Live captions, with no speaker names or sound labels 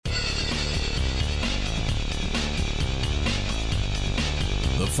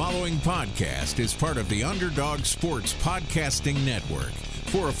following podcast is part of the Underdog Sports Podcasting Network.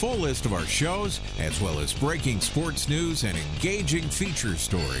 For a full list of our shows, as well as breaking sports news and engaging feature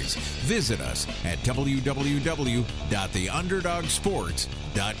stories, visit us at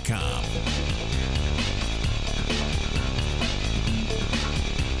www.theunderdogsports.com.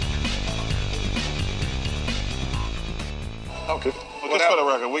 Okay. Well, just for the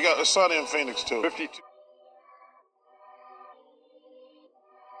record, we got a sunny in Phoenix too. 52.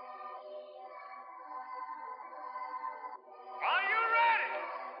 Are you ready?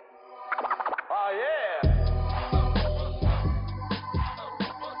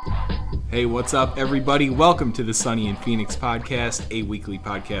 Hey, what's up, everybody? Welcome to the Sunny in Phoenix podcast, a weekly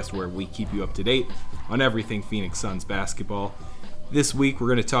podcast where we keep you up to date on everything Phoenix Suns basketball. This week, we're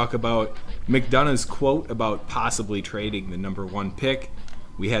going to talk about McDonough's quote about possibly trading the number one pick.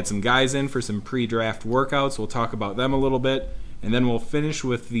 We had some guys in for some pre-draft workouts. We'll talk about them a little bit. And then we'll finish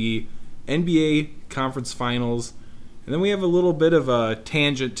with the NBA Conference Finals. And then we have a little bit of a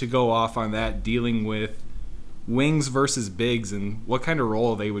tangent to go off on that, dealing with wings versus bigs and what kind of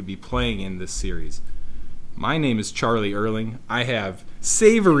role they would be playing in this series. My name is Charlie Erling. I have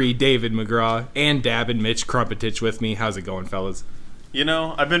savory David McGraw and dabbing Mitch Krmpotich with me. How's it going, fellas? You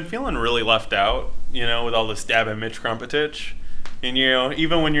know, I've been feeling really left out, with all this dabbing Mitch Krmpotich. And,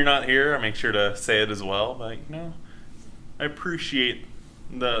 even when you're not here, I make sure to say it as well. But, I appreciate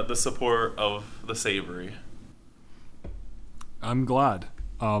the support of the savory. I'm glad.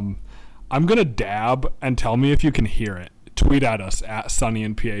 I'm going to dab and tell me if you can hear it. Tweet at us at Sunny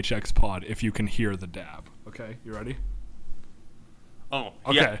and PHX Pod if you can hear the dab. Okay, you ready? Oh,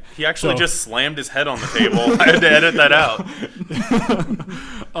 okay. He actually just slammed his head on the table. I had to edit that out.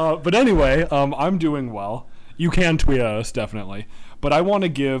 But anyway, I'm doing well. You can tweet at us, definitely. But I want to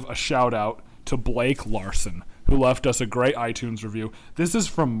give a shout out to Blake Larson, who left us a great iTunes review. This is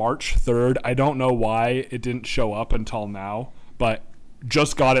from March 3rd. I don't know why it didn't show up until now, but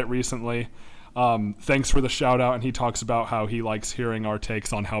just got it recently. Thanks for the shout out, and he talks about how he likes hearing our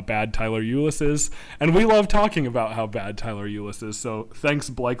takes on how bad Tyler Ulis is, and we love talking about how bad Tyler Ulis is. So thanks,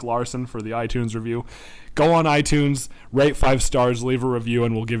 Blake Larson, for the iTunes review. Go on iTunes, rate 5 stars, leave a review,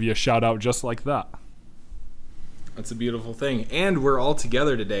 and we'll give you a shout out just like that. That's a beautiful thing. And we're all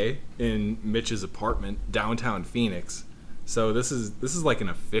together today in Mitch's apartment, downtown Phoenix. So this is like an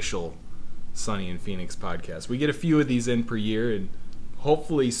official Sunny in Phoenix podcast. We get a few of these in per year, and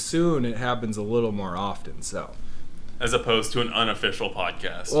hopefully soon it happens a little more often. So, as opposed to an unofficial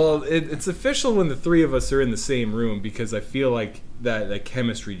podcast. Well, it's official when the three of us are in the same room, because I feel like that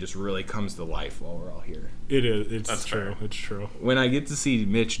chemistry just really comes to life while we're all here. It is. That's true. fair. It's true. When I get to see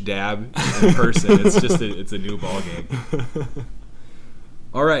Mitch dab in person, it's a new ball game.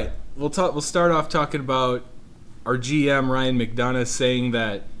 All right, we'll start off talking about our GM Ryan McDonough saying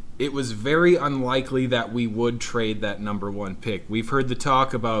that it was very unlikely that we would trade that number one pick. We've heard the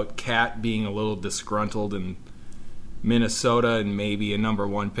talk about Cat being a little disgruntled in Minnesota, and maybe a number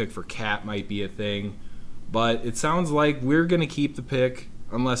one pick for Cat might be a thing. But it sounds like we're going to keep the pick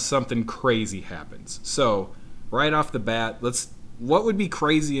unless something crazy happens. So, right off the bat, what would be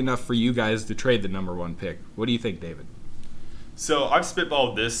crazy enough for you guys to trade the number one pick? What do you think, David? So I've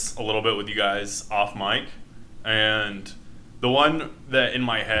spitballed this a little bit with you guys off mic, and the one that in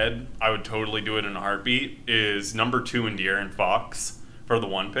my head I would totally do it in a heartbeat is number 2 in De'Aaron Fox for the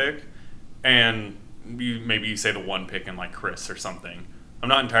 1 pick, and maybe you say the 1 pick in like Chris or something. I'm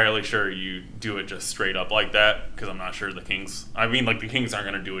not entirely sure you do it just straight up like that, because I'm not sure the Kings aren't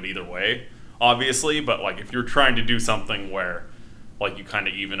going to do it either way, obviously, but like if you're trying to do something where like you kind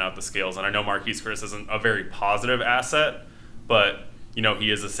of even out the scales, and I know Marquise Chris isn't a very positive asset, but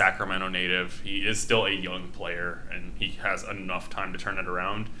he is a Sacramento native. He is still a young player, and he has enough time to turn it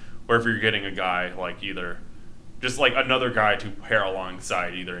around. Or if you're getting a guy like either just like another guy to pair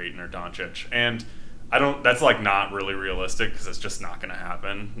alongside either Ayton or Doncic, and that's like not really realistic, because it's just not going to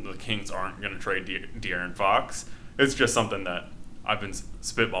happen. The Kings aren't going to trade De'Aaron Fox. It's just something that I've been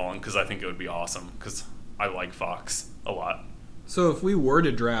spitballing because I think it would be awesome, because I like Fox a lot. So if we were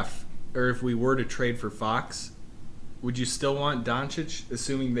to trade for Fox, would you still want Doncic,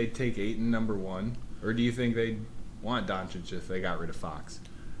 assuming they'd take Ayton number 1? Or do you think they'd want Doncic if they got rid of Fox?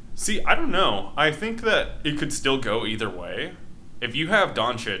 See, I don't know. I think that it could still go either way. If you have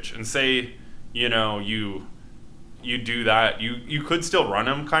Doncic and say, you do that, you could still run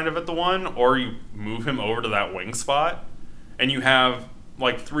him kind of at the 1, or you move him over to that wing spot, and you have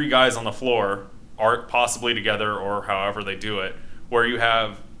like 3 guys on the floor, possibly together or however they do it, where you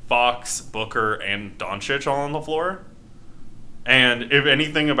have Fox, Booker, and Doncic all on the floor. And if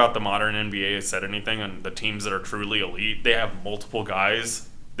anything about the modern NBA has said anything, and the teams that are truly elite, they have multiple guys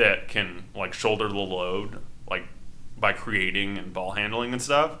that can like shoulder the load like by creating and ball handling and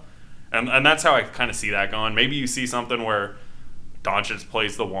stuff. And that's how I kind of see that going. Maybe you see something where Doncic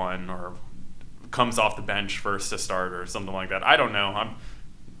plays the 1 or comes off the bench first to start or something like that. I don't know.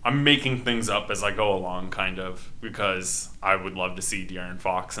 I'm making things up as I go along, kind of, because I would love to see De'Aaron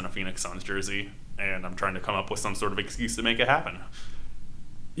Fox in a Phoenix Suns jersey, and I'm trying to come up with some sort of excuse to make it happen.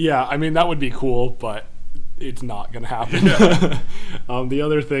 Yeah, I mean, that would be cool, but it's not going to happen. Yeah. The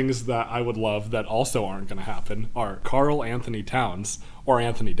other things that I would love that also aren't going to happen are Karl Anthony Towns or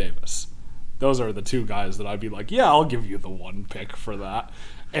Anthony Davis. Those are the two guys that I'd be like, yeah, I'll give you the 1 pick for that.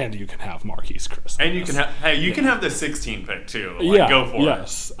 And you can have Marquise Chris. And you can have the 16 pick too. Like, yeah, go for it.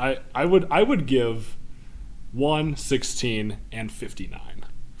 Yes. I would give 1, 16, and 59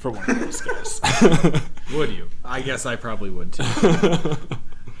 for one of those guys. Would you? I guess I probably would too.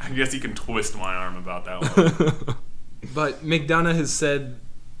 I guess you can twist my arm about that one. But McDonough has said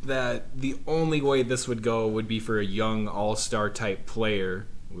that the only way this would go would be for a young all-star type player.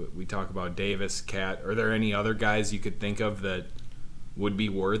 We talk about Davis, Cat. Are there any other guys you could think of that would be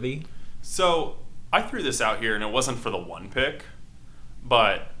worthy? So I threw this out here, and it wasn't for the 1 pick,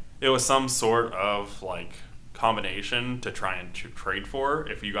 but it was some sort of like combination to try and trade for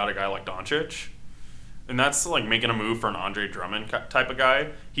if you got a guy like Doncic. And that's like making a move for an Andre Drummond type of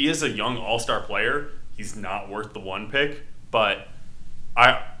guy. He is a young all-star player. He's not worth the 1 pick, but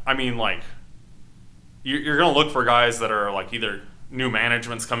I mean, like, you're going to look for guys that are like either new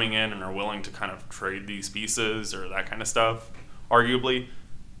management's coming in and are willing to kind of trade these pieces or that kind of stuff. Arguably,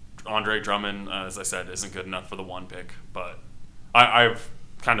 Andre Drummond, as I said, isn't good enough for the 1 pick, but I've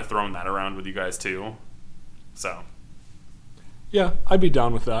kind of thrown that around with you guys too. So, yeah, I'd be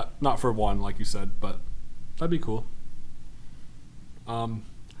down with that. Not for 1, like you said, but that'd be cool. I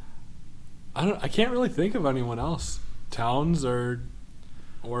can't really think of anyone else. Towns or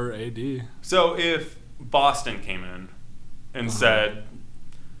AD. So if Boston came in and said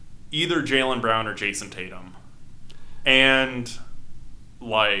either Jaylen Brown or Jason Tatum, and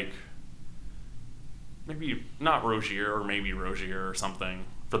like maybe not Rozier or maybe Rozier or something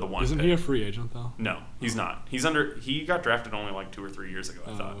for the 1 Isn't pick. he a free agent though? No, he's not. He got drafted only like 2 or 3 years ago,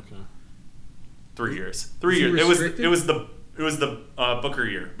 I thought. Okay. 3 years. Is 3 he years. restricted? It was the Booker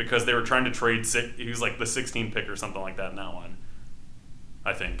year because they were trying to trade he was like the 16 pick or something like that in that one,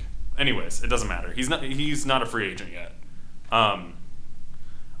 I think. Anyways, it doesn't matter. He's not a free agent yet. I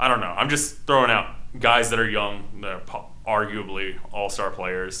don't know. I'm just throwing out guys that are young, that are arguably all-star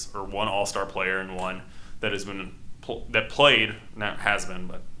players, or one all-star player and one that has been that played, not has been,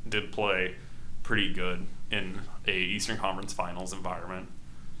 but did play pretty good in a Eastern Conference Finals environment.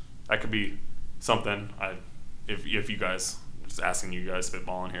 That could be something. If you guys, just asking you guys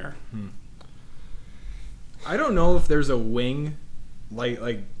spitballing here. I don't know if there's a wing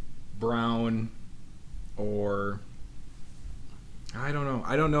like Brown or I don't know.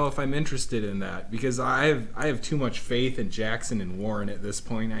 I don't know if I'm interested in that because I have too much faith in Jackson and Warren at this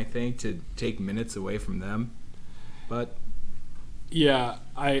point, I think, to take minutes away from them. But yeah,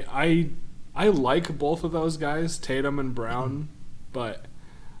 I like both of those guys, Tatum and Brown, but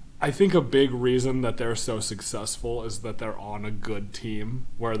I think a big reason that they're so successful is that they're on a good team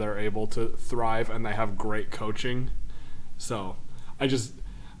where they're able to thrive and they have great coaching. So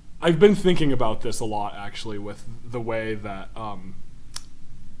I've been thinking about this a lot, actually, with the way that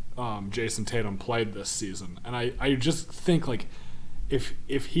Jason Tatum played this season. And I just think, like,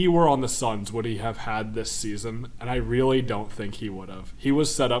 if he were on the Suns, would he have had this season? And I really don't think he would have. He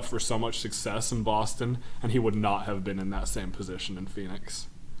was set up for so much success in Boston, and he would not have been in that same position in Phoenix.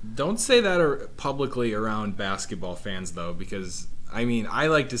 don't say that publicly around basketball fans, though, because, I mean, I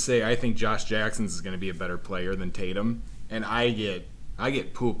like to say I think Josh Jackson is going to be a better player than Tatum, and I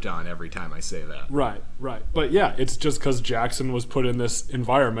get pooped on every time I say that. Right. But yeah, it's just because Jackson was put in this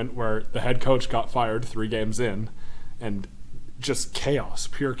environment where the head coach got fired 3 games in, and just chaos,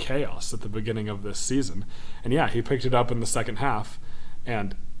 pure chaos at the beginning of this season. And yeah, he picked it up in the second half,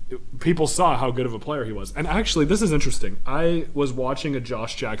 and people saw how good of a player he was. And actually, this is interesting. I was watching a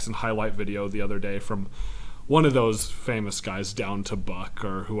Josh Jackson highlight video the other day from one of those famous guys, Down to Buck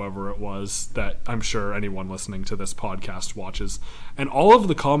or whoever it was, that I'm sure anyone listening to this podcast watches. And all of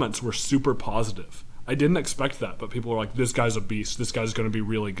the comments were super positive. I didn't expect that, but people were like, this guy's a beast. This guy's going to be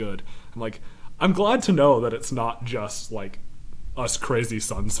really good. I'm like, I'm glad to know that it's not just like us crazy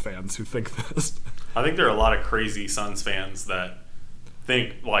Suns fans who think this. I think there are a lot of crazy Suns fans that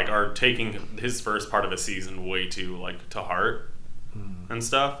think like are taking his first part of a season way too like to heart and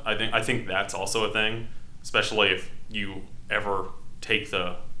stuff. I think that's also a thing, especially if you ever take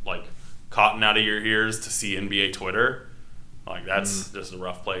the like cotton out of your ears to see NBA Twitter. Like, that's just a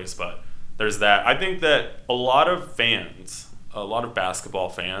rough place, but there's that. I think that a lot of basketball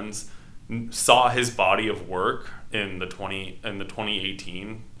fans saw his body of work in the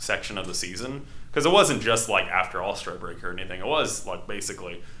 2018 section of the season, because it wasn't just like after All-Star break or anything. It was like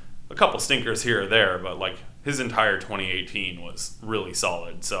basically a couple stinkers here or there, but like his entire 2018 was really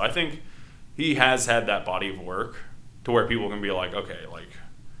solid. So I think he has had that body of work to where people can be like, okay, like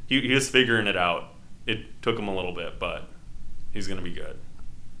he is figuring it out. It took him a little bit, but he's going to be good.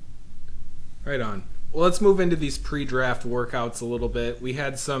 Right on. Well, let's move into these pre-draft workouts a little bit. We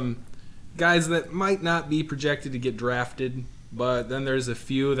had some guys that might not be projected to get drafted, but then there's a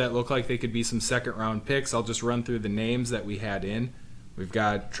few that look like they could be some second-round picks. I'll just run through the names that we had in. We've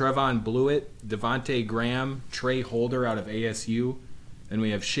got Trevon Blewett, Devontae Graham, Trey Holder out of ASU. Then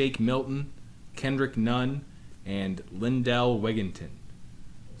we have Shake Milton, Kendrick Nunn, and Lindell Wigginton.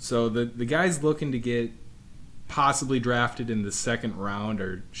 So the guys looking to get possibly drafted in the second round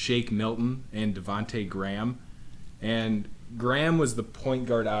are Shake Milton and Devontae Graham. And Graham was the point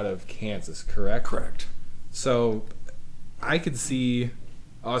guard out of Kansas, correct? Correct. So I could see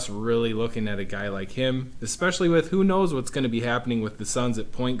us really looking at a guy like him, especially with who knows what's going to be happening with the Suns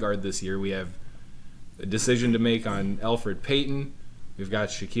at point guard this year. We have a decision to make on Elfrid Payton. We've got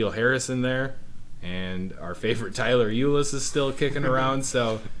Shaquille Harris in there, and our favorite Tyler Ulis is still kicking around.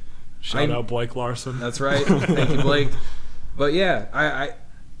 So Shout out Blake Larson. That's right. Thank you, Blake. But yeah, I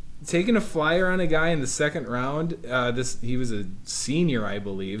taking a flyer on a guy in the second round. He was a senior, I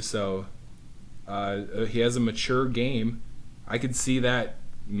believe, so he has a mature game. I could see that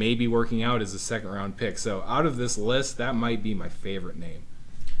maybe working out as a second-round pick. So out of this list, that might be my favorite name.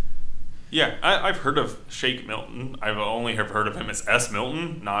 Yeah, I've heard of Shake Milton. I've only have heard of him as S.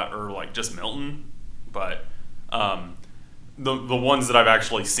 Milton, just Milton. But the ones that I've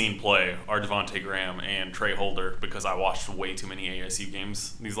actually seen play are Devontae Graham and Trey Holder, because I watched way too many ASU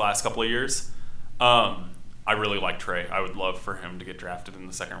games these last couple of years. I really like Trey. I would love for him to get drafted in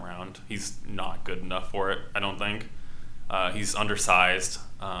the second round. He's not good enough for it, I don't think. He's undersized.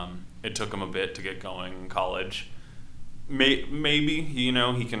 It took him a bit to get going in college. Maybe,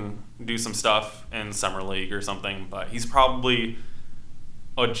 he can do some stuff in Summer League or something, but he's probably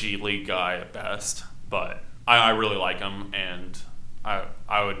a G League guy at best. But I really like him, and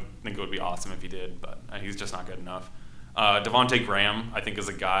I would think it would be awesome if he did, but he's just not good enough. Devontae Graham, I think, is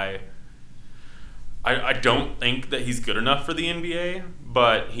a guy. I don't think that he's good enough for the NBA,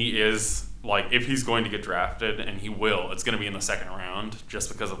 but he is. Like, if he's going to get drafted, and he will, it's going to be in the second round just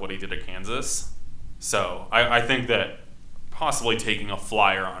because of what he did at Kansas. So I think that possibly taking a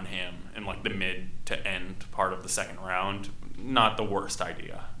flyer on him in like the mid to end part of the second round, not the worst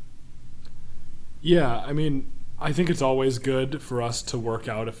idea. Yeah, I mean, I think it's always good for us to work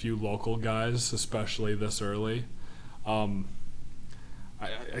out a few local guys, especially this early. You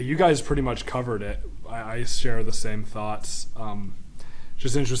guys pretty much covered it. I share the same thoughts.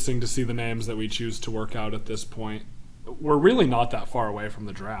 Just interesting to see the names that we choose to work out at this point. We're really not that far away from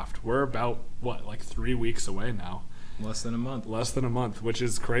the draft. We're about, 3 weeks away now? Less than a month, which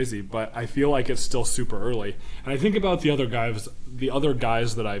is crazy, but I feel like it's still super early. And I think about the other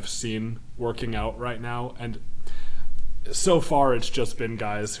guys that I've seen working out right now, and so far it's just been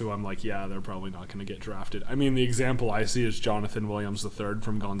guys who I'm like, yeah, they're probably not going to get drafted. I mean, the example I see is Jonathan Williams III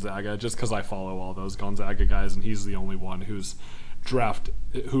from Gonzaga, just because I follow all those Gonzaga guys, and he's the only one who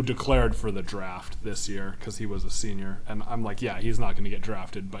declared for the draft this year because he was a senior. And I'm like, yeah, he's not going to get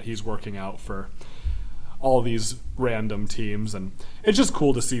drafted, but he's working out for all these random teams, and it's just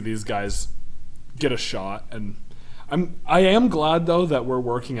cool to see these guys get a shot. And I am glad though that we're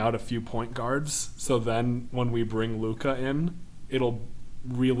working out a few point guards, so then when we bring Luka in, it'll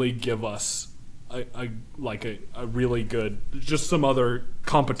really give us a really good, just some other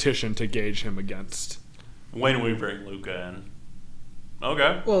competition to gauge him against when we bring Luka in.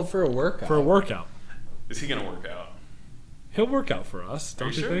 Okay. Well, for a workout. Is he going to work out? He'll work out for us,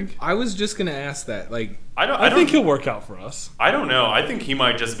 don't you think? I was just going to ask that. I think he'll work out for us. I don't know. I think he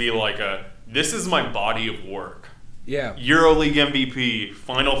might just be like this is my body of work. Yeah. EuroLeague MVP,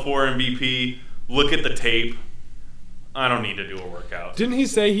 Final Four MVP, look at the tape. I don't need to do a workout. Didn't he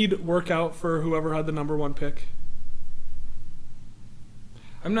say he'd work out for whoever had the number one pick?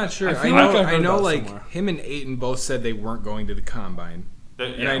 I'm not sure. I know him and Ayton both said they weren't going to the combine.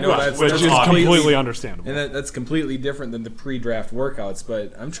 And I know that's completely understandable. And that's completely different than the pre-draft workouts,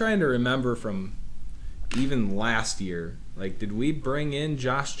 but I'm trying to remember from even last year. Did we bring in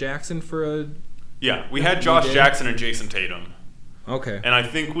Josh Jackson for a... Yeah, we had Josh Jackson and Jason Tatum. Okay. And I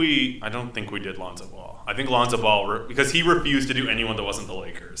don't think we did Lonzo Ball. I think Lonzo Ball, because he refused to do anyone that wasn't the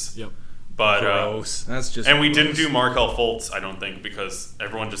Lakers. Yep. But Gross. That's just. and we gross. didn't do Markel Fultz, I don't think, because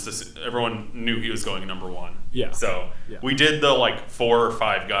everyone knew he was going number 1. Yeah. So Yeah. we did the like 4 or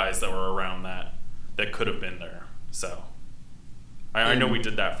 5 guys that were around that could have been there. So I know we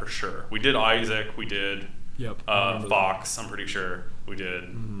did that for sure. We did Isaac. We did Yep. I remember Fox. I'm pretty sure we did.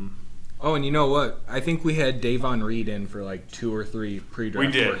 Mm-hmm. Oh, and you know what? I think we had Davon Reed in for like 2 or 3 pre-draft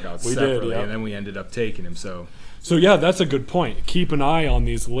We did. workouts We did, separately, yeah. and then we ended up taking him. So So yeah, that's a good point. Keep an eye on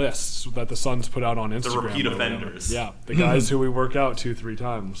these lists that the Suns put out on Instagram. repeat or whatever. offenders. Yeah, the guys who we work out 2-3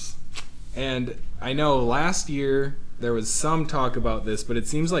 times. And I know last year there was some talk about this, but it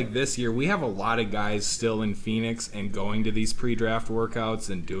seems like this year we have a lot of guys still in Phoenix and going to these pre-draft workouts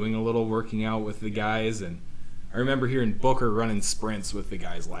and doing a little working out with the guys. And I remember hearing Booker running sprints with the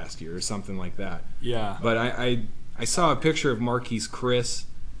guys last year or something like that. Yeah. But I saw a picture of Marquise Chris,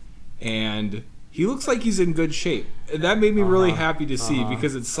 and he looks like he's in good shape. That made me really happy to see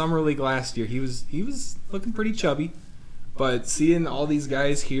because at Summer League last year he was looking pretty chubby. But seeing all these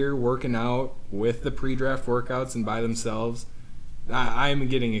guys here working out with the pre-draft workouts and by themselves, I'm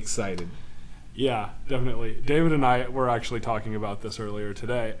getting excited. Yeah, definitely. David and I were actually talking about this earlier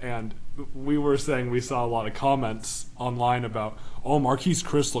today, and we were saying we saw a lot of comments online about, oh, Marquise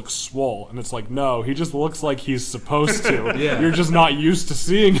Chris looks swole. And it's like, no, he just looks like he's supposed to. Yeah. You're just not used to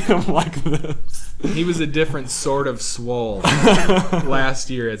seeing him like this. He was a different sort of swole last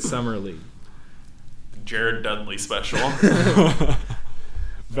year at Summer League. Jared Dudley special.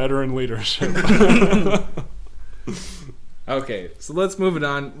 Veteran leadership. Okay, so let's move it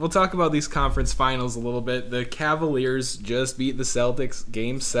on. We'll talk about these conference finals a little bit. The Cavaliers just beat the Celtics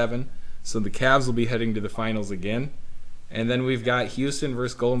Game 7, so the Cavs will be heading to the finals again. And then we've got Houston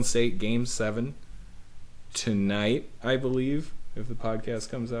versus Golden State Game 7 tonight, I believe, if the podcast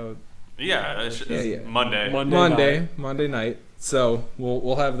comes out. Yeah, it's Yeah. Monday. Monday night. So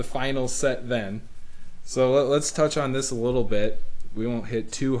we'll have the finals set then. So let's touch on this a little bit. We won't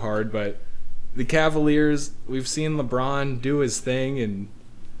hit too hard, but the Cavaliers, we've seen LeBron do his thing, and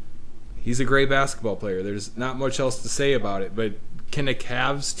he's a great basketball player. There's not much else to say about it, but can a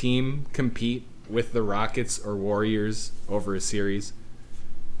Cavs team compete with the Rockets or Warriors over a series?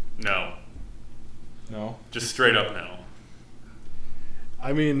 No. No? Just straight up no.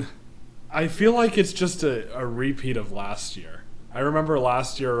 I mean, I feel like it's just a repeat of last year. I remember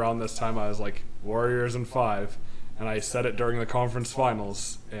last year around this time I was like, Warriors in 5, and I said it during the conference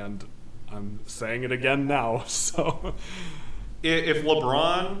finals, and I'm saying it again now. So, If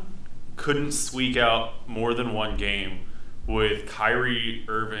LeBron couldn't squeak out more than one game with Kyrie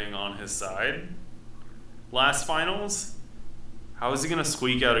Irving on his side last finals, how is he going to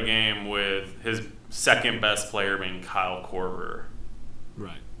squeak out a game with his second best player being Kyle Korver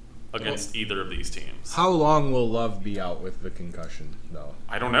right. against either of these teams? How long will Love be out with the concussion, though?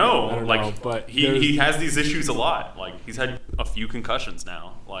 I don't know. I don't like know, but he has these issues a lot. Like he's had a few concussions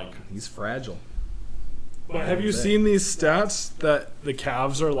now. Like He's fragile. But have you seen these stats that the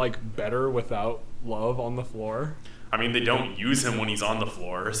Cavs are like better without Love on the floor? I mean, they don't use him when he's on the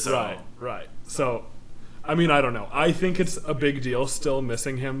floor. So Right. So, I mean, I don't know. I think it's a big deal still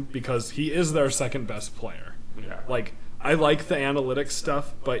missing him because he is their second best player. yeah. Like, I like the analytics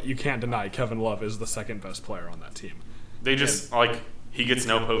stuff, but you can't deny Kevin Love is the second best player on that team. They just he gets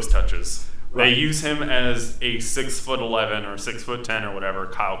no post touches. Right. They use him as a 6'11" or 6'10" or whatever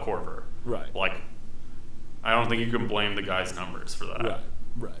Kyle Korver. Right. Like, I don't think you can blame the guy's numbers for that.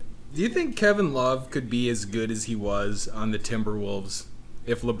 Right. Do you think Kevin Love could be as good as he was on the Timberwolves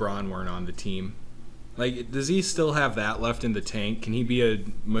if LeBron weren't on the team? Like, does he still have that left in the tank? Can he be a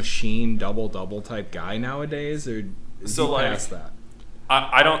machine double-double type guy nowadays, or is So, he like, past that?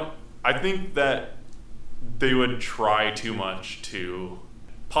 I don't. I think that they would try too much to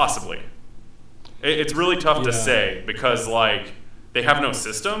possibly. It's really tough to say because like they have no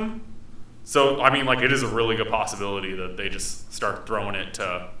system. So I mean, like it is a really good possibility that they just start throwing it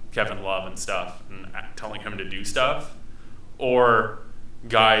to Kevin Love and stuff and telling him to do stuff, or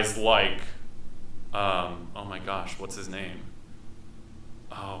guys like, oh my gosh, what's his name?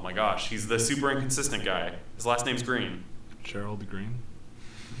 Oh my gosh, he's the super inconsistent guy. His last name's Green. Gerald Green.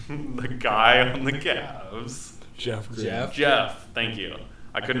 The guy on the Cavs. Jeff Green. Jeff, thank you.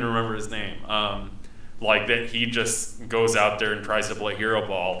 I couldn't remember his name. Like that he just goes out there and tries to play hero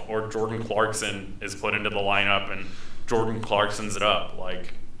ball, or Jordan Clarkson is put into the lineup and Jordan Clarkson's it up.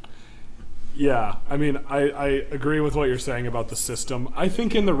 Like, Yeah, I mean, I agree with what you're saying about the system. I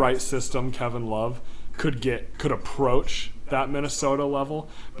think in the right system, Kevin Love could approach that Minnesota level,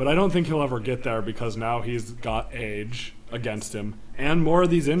 but I don't think he'll ever get there because now he's got age against him and more of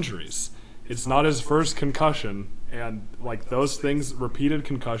these injuries. It's not his first concussion, And like those things, repeated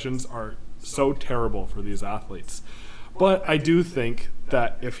concussions are so terrible for these athletes. But I do think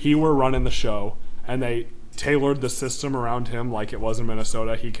that if he were running the show and they tailored the system around him like it was in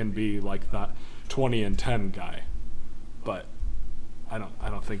Minnesota, he can be like that 20-10 guy. But I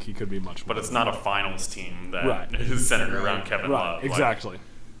don't think he could be much more. But it's not a finals team that is centered around Kevin Love. Exactly.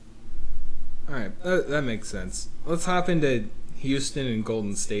 All right, that makes sense. Let's hop into Houston and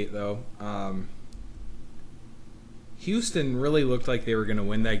Golden State, though. Houston really looked like they were going to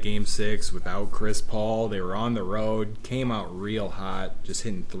win that Game 6 without Chris Paul. They were on the road, came out real hot, just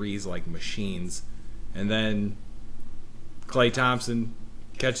hitting threes like machines. And then Klay Thompson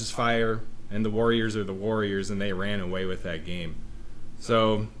catches fire, and the Warriors are the Warriors, and they ran away with that game.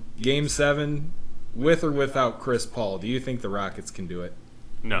 So, Game 7, with or without Chris Paul, do you think the Rockets can do it?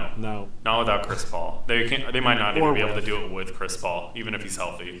 No. Not without Chris Paul. They might not even be able to do it with Chris Paul, even if he's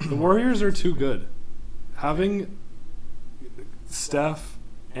healthy. The Warriors are too good. Having Steph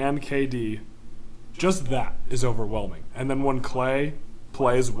and KD, just that is overwhelming. And then when Klay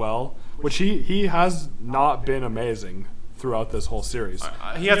plays well, which he has not been amazing throughout this whole series.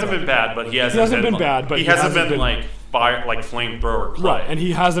 He hasn't been bad, but he hasn't been like fire, like flamethrower Klay. Right, and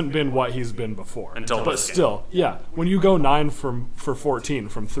he hasn't been what he's been before. But still, yeah, when you go 9 for 14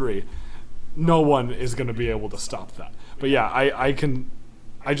 from 3, no one is going to be able to stop that. But yeah, I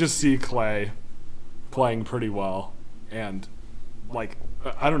just see Klay playing pretty well, and like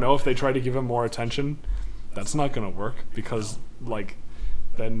I don't know if they try to give him more attention, that's not going to work because like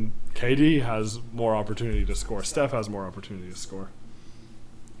then KD has more opportunity to score. Steph has more opportunity to score.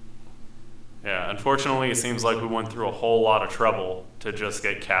 Yeah, unfortunately, it seems like we went through a whole lot of trouble to just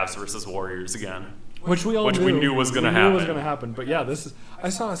get Cavs versus Warriors again. Which we knew was going to happen. But yeah, I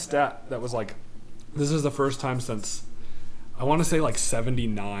saw a stat that was like, this is the first time since, I want to say like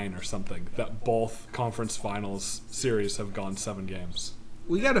 79 or something, that both conference finals series have gone 7 games.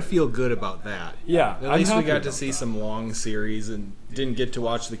 We got to feel good about that. Yeah. At least we got to see some long series and didn't get to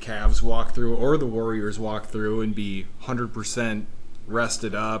watch the Cavs walk through or the Warriors walk through and be 100%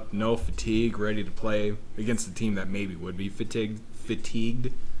 rested up, no fatigue, ready to play against a team that maybe would be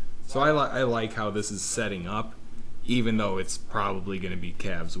fatigued. So I like how this is setting up, even though it's probably going to be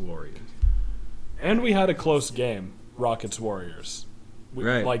Cavs Warriors. And we had a close game, Rockets Warriors.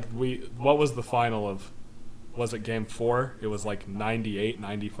 Right. What was the final of? Was it Game 4? It was like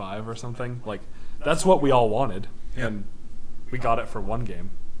 98-95 or something. Like that's what we all wanted, and we got it for one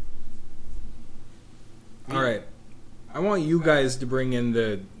game. All right. I want you guys to bring in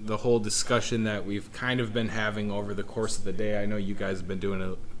the whole discussion that we've kind of been having over the course of the day. I know you guys have been doing it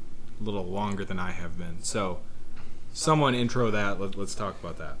a little longer than I have been. So someone intro that. Let's talk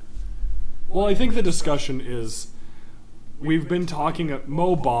about that. Well, I think the discussion is we've been talking.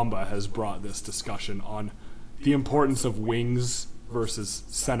 Mo Bamba has brought this discussion on the importance of wings versus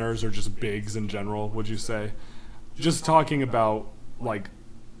centers or just bigs in general, would you say? Just talking about like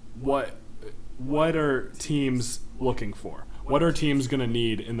what are teams looking for? What are teams going to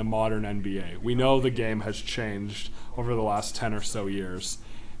need in the modern NBA? We know the game has changed over the last 10 or so years.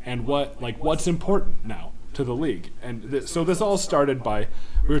 And what's important now to the league? And so this all started by,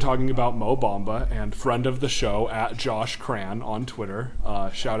 we were talking about Mo Bamba and friend of the show at Josh Cran on Twitter.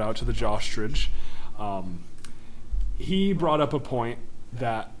 Shout out to the Joshridge. He brought up a point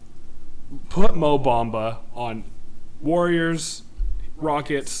that put Mo Bamba on Warriors,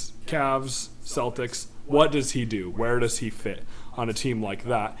 Rockets, Cavs, Celtics. What does he do? Where does he fit on a team like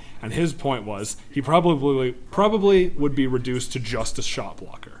that? And his point was he probably would be reduced to just a shot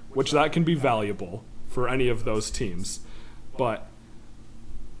blocker, which that can be valuable for any of those teams. But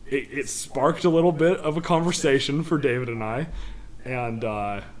it sparked a little bit of a conversation for David and I. And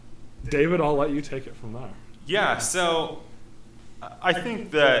David, I'll let you take it from there. Yeah, so I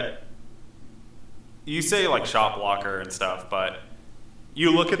think that you say like shot blocker and stuff, but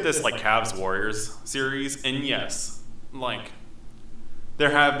you look at this like Cavs Warriors series, and yes, like there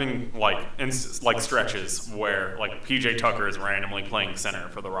have been like stretches where like PJ Tucker is randomly playing center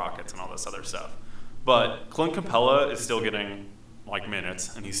for the Rockets and all this other stuff, but Clint Capella is still getting like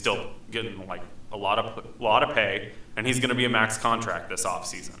minutes, and he's still getting like a lot of pay, and he's going to be a max contract this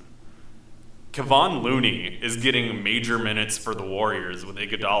offseason. Kevon Looney is getting major minutes for the Warriors with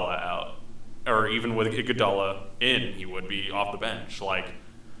Iguodala out. Or even with Iguodala in, he would be off the bench. Like,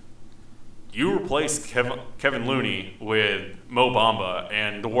 you replace Kevin Looney with Mo Bamba,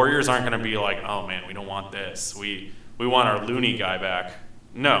 and the Warriors aren't going to be like, oh man, we don't want this. We want our Looney guy back.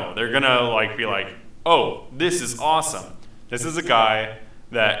 No, they're going to like be like, oh, this is awesome. This is a guy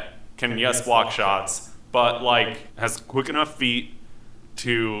that can, yes, block shots, but like has quick enough feet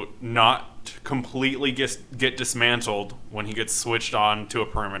to not completely get dismantled when he gets switched on to a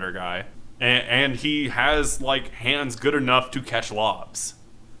perimeter guy. And he has, like, hands good enough to catch lobs.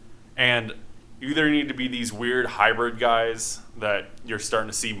 And you either need to be these weird hybrid guys that you're starting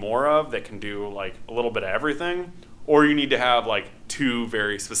to see more of that can do, like, a little bit of everything, or you need to have, like, two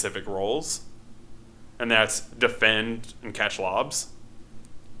very specific roles. And that's defend and catch lobs.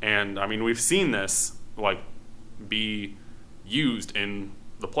 And, I mean, we've seen this, like, be used in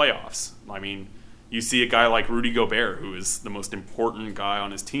the playoffs. I mean, you see a guy like Rudy Gobert, who is the most important guy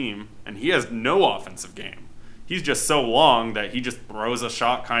on his team, and he has no offensive game. He's just so long that he just throws a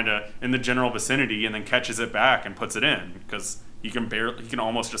shot kind of in the general vicinity and then catches it back and puts it in, because he can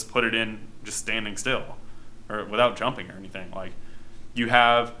almost just put it in just standing still or without jumping or anything. Like, you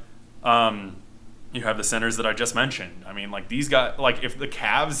have the centers that I just mentioned. I mean, like, these guys, like, if the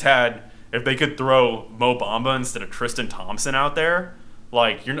Cavs if they could throw Mo Bamba instead of Tristan Thompson out there,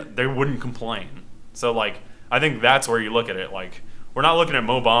 like, they wouldn't complain. So, like, I think that's where you look at it. Like, we're not looking at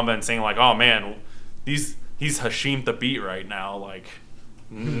Mo Bamba and saying, like, oh man, he's Hasheem Thabit right now. Like,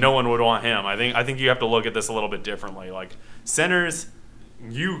 no one would want him. I think you have to look at this a little bit differently. Like, centers,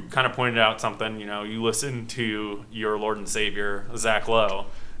 you kind of pointed out something. You know, you listen to your Lord and Savior Zach Lowe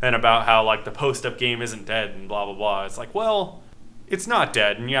and about how, like, the post-up game isn't dead and blah blah blah. It's like, well, it's not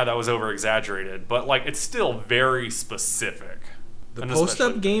dead, and yeah, that was over exaggerated, but, like, it's still very specific. The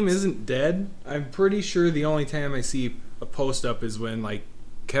post-up game isn't dead. I'm pretty sure the only time I see a post-up is when, like,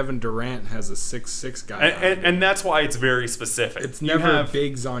 Kevin Durant has a 6'6" guy. And that's why it's very specific. It's never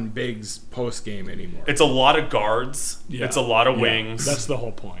bigs on bigs post-game anymore. It's a lot of guards. Yeah. It's a lot of wings. That's the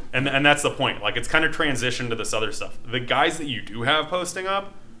whole point. And that's the point. Like, it's kind of transitioned to this other stuff. The guys that you do have posting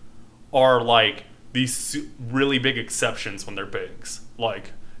up are, like, these really big exceptions when they're bigs.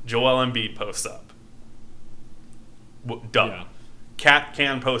 Like, Joel Embiid posts up. Duh. Yeah. Cat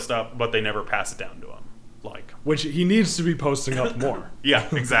can post up, but they never pass it down to him. Like, which he needs to be posting up more. Yeah,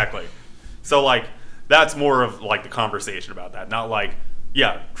 exactly. So, like, that's more of, like, the conversation about that. Not like,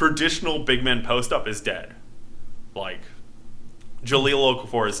 yeah, traditional big men post up is dead. Like, Jahlil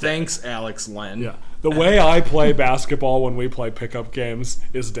Okafor is dead. Thanks, Alex Len. Yeah. The way I play basketball when we play pickup games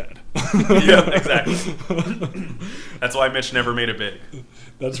is dead. Yeah, exactly. That's why Mitch never made it big.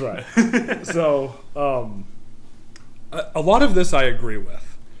 That's right. So, a lot of this I agree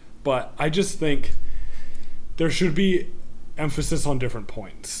with, but I just think there should be emphasis on different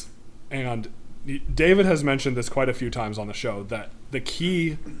points. And David has mentioned this quite a few times on the show, that the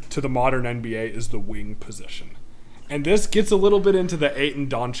key to the modern NBA is the wing position. And this gets a little bit into the Ayton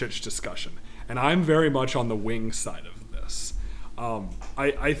Doncic discussion. And I'm very much on the wing side of this.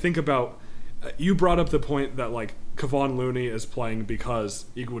 I think about, you brought up the point that, like, Kevon Looney is playing because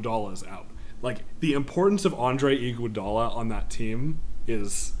Iguodala is out. Like, the importance of Andre Iguodala on that team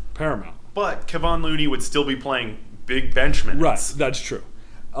is paramount. But Kevon Looney would still be playing big bench minutes. Right, that's true.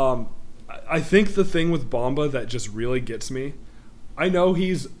 I think the thing with Bamba that just really gets me, I know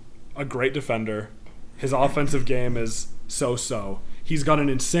he's a great defender. His offensive game is so-so. He's got an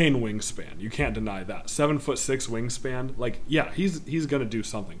insane wingspan. You can't deny that. 7'6" wingspan. Like, yeah, he's going to do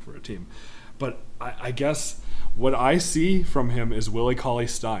something for a team. But I guess what I see from him is Willie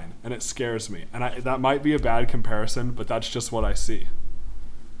Cauley-Stein, and it scares me. And that might be a bad comparison, but that's just what I see.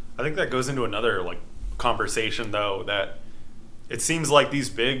 I think that goes into another, like, conversation, though, that it seems like these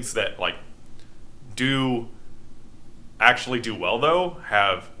bigs that, like, actually do well, though,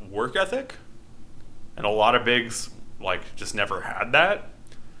 have work ethic. And a lot of bigs, like, just never had that.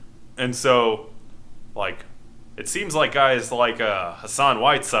 And so, like, it seems like guys like Hassan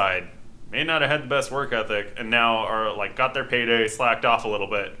Whiteside may not have had the best work ethic and now are, like, got their payday, slacked off a little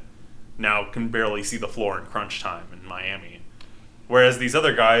bit, now can barely see the floor in crunch time in Miami. Whereas these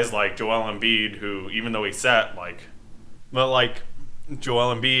other guys like Joel Embiid, who, even though he sat, Joel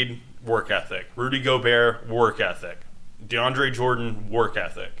Embiid, work ethic. Rudy Gobert, work ethic. DeAndre Jordan, work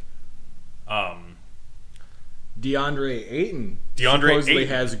ethic. DeAndre Ayton supposedly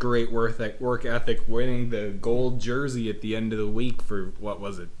has great work ethic, winning the gold jersey at the end of the week for,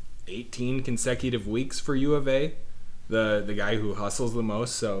 18 consecutive weeks for U of A, the guy who hustles the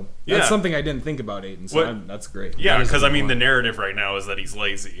most. So that's something I didn't think about Ayton, so that's great. Yeah, because, I mean, the narrative right now is that he's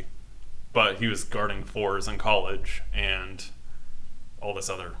lazy, but he was guarding fours in college and all this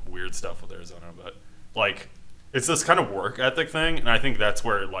other weird stuff with Arizona. But, like, it's this kind of work ethic thing, and I think that's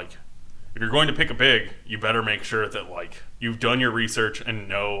where, like, if you're going to pick a big, you better make sure that, like, you've done your research and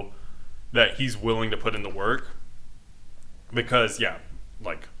know that he's willing to put in the work. Because, yeah,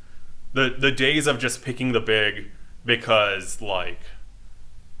 like, the days of just picking the big because, like,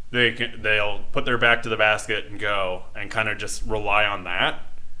 they'll put their back to the basket and go and kind of just rely on that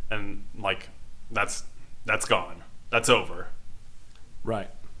and like that's gone. That's over. Right.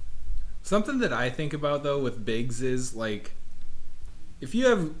 Something that I think about though with bigs is like, if you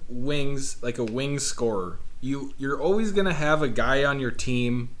have wings, like a wing scorer, you're always gonna have a guy on your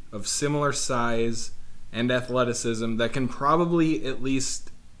team of similar size and athleticism that can probably at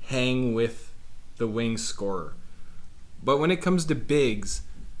least hang with the wing scorer. But when it comes to bigs,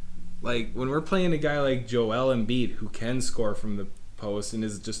 like when we're playing a guy like Joel Embiid who can score from the post and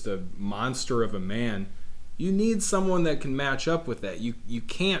is just a monster of a man, you need someone that can match up with that. You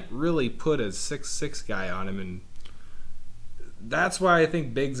can't really put a 6'6" guy on him, and that's why I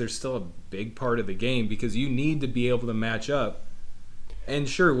think bigs are still a big part of the game, because you need to be able to match up. And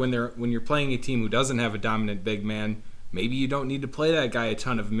sure, when you're playing a team who doesn't have a dominant big man, maybe you don't need to play that guy a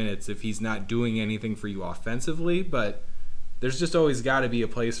ton of minutes if he's not doing anything for you offensively, but there's just always got to be a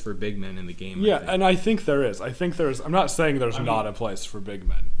place for big men in the game. Yeah, and I think there is. I'm not saying there's not a place for big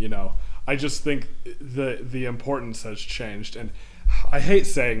men, you know. I just think the importance has changed, and I hate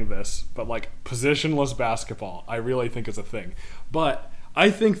saying this, but like positionless basketball, I really think is a thing. But I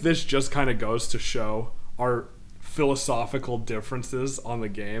think this just kind of goes to show our philosophical differences on the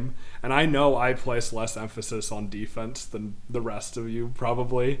game. And I know I place less emphasis on defense than the rest of you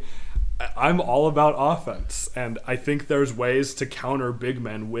probably. I'm all about offense, and I think there's ways to counter big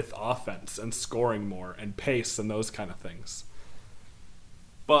men with offense and scoring more and pace and those kind of things.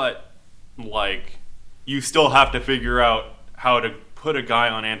 But like, you still have to figure out how to put a guy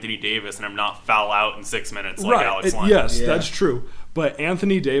on Anthony Davis and him not foul out in 6 minutes like Alex Len. Yes, that's true. But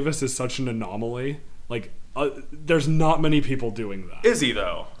Anthony Davis is such an anomaly. Like, there's not many people doing that. Is he,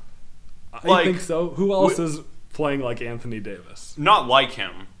 though? I think so. Who else is playing like Anthony Davis? Not like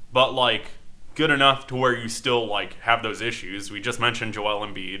him, but like good enough to where you still like have those issues. We just mentioned Joel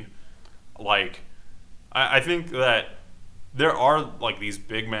Embiid. Like, I think that there are like these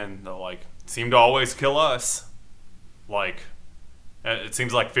big men that like seem to always kill us. Like, it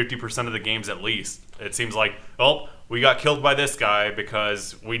seems like 50% of the games at least. It seems like, oh, we got killed by this guy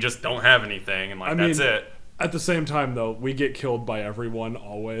because we just don't have anything, and like that's it. At the same time, though, we get killed by everyone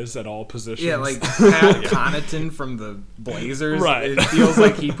always at all positions. Yeah, like Pat Connaughton from the Blazers. Right. It feels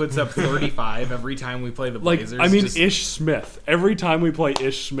like he puts up 35 every time we play the Blazers. Like, I mean, Ish Smith. Every time we play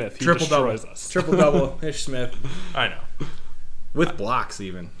Ish Smith, he destroys us. Triple-double, Ish Smith. I know. With blocks,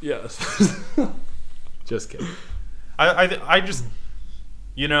 even. Yes. Just kidding. I just,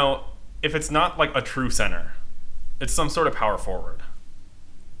 you know, if it's not like a true center, it's some sort of power forward.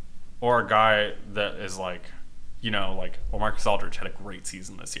 Or a guy that is like, you know, like LaMarcus Aldridge had a great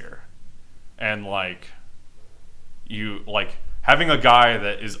season this year. And like, you like having a guy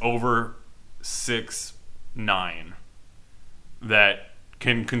that is over 6'9" that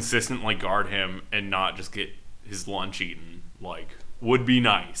can consistently guard him and not just get his lunch eaten, like, would be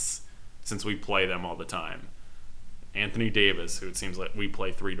nice since we play them all the time. Anthony Davis, who it seems like we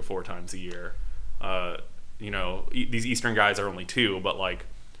play 3 to 4 times a year. You know, these Eastern guys are only 2, but like,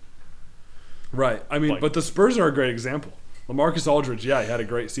 right. I mean, like, but the Spurs are a great example. LaMarcus Aldridge, yeah, he had a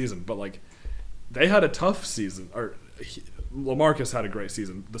great season, but like, they had a tough season. LaMarcus had a great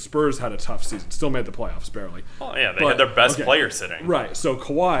season. The Spurs had a tough season. Still made the playoffs barely. Oh yeah, they had their best player sitting. Right. So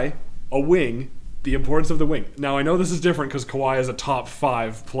Kawhi, a wing. The importance of the wing. Now, I know this is different because Kawhi is a top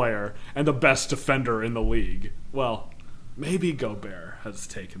 5 player and the best defender in the league. Well, maybe Gobert has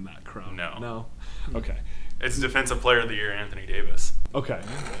taken that crown. No. Okay. It's Defensive Player of the Year, Anthony Davis. Okay.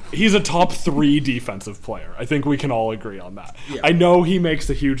 He's a top 3 defensive player. I think we can all agree on that. Yeah. I know he makes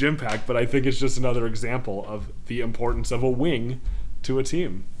a huge impact, but I think it's just another example of the importance of a wing to a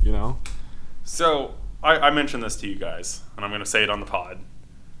team, you know? So, I mentioned this to you guys, and I'm going to say it on the pod.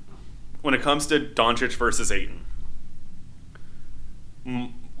 When it comes to Doncic versus Ayton,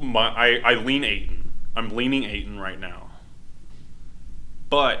 I lean Ayton. I'm leaning Ayton right now.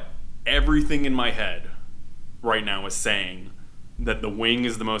 But everything in my head right now is saying that the wing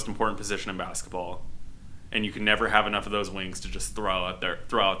is the most important position in basketball, and you can never have enough of those wings to just throw out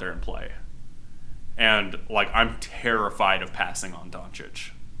there and play. And like, I'm terrified of passing on Doncic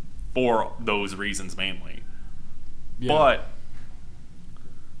for those reasons mainly. Yeah. But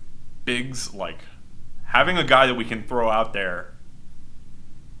bigs, like having a guy that we can throw out there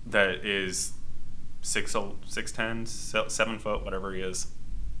that is 6'10", 7 foot, whatever he is,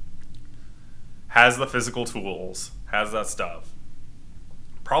 has the physical tools, has that stuff,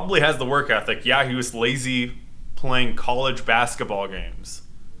 probably has the work ethic. Yeah, he was lazy playing college basketball games.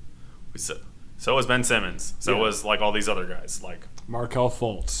 So was Ben Simmons. So was like all these other guys, like Markelle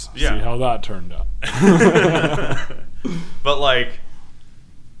Fultz. Yeah. See how that turned out. But like,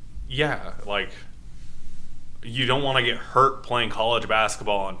 yeah, like you don't want to get hurt playing college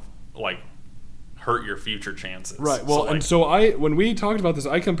basketball and like hurt your future chances. Right. Well, when we talked about this,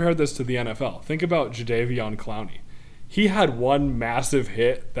 I compared this to the NFL. Think about Jadeveon Clowney. He had one massive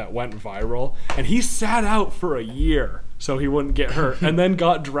hit that went viral, and he sat out for a year so he wouldn't get hurt, and then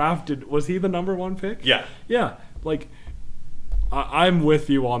got drafted. Was he the number 1 pick? Yeah. Yeah. Like, I'm with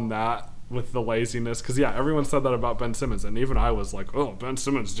you on that with the laziness, because, yeah, everyone said that about Ben Simmons, and even I was like, oh, Ben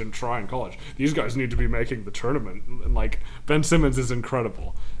Simmons didn't try in college. These guys need to be making the tournament. And, like, Ben Simmons is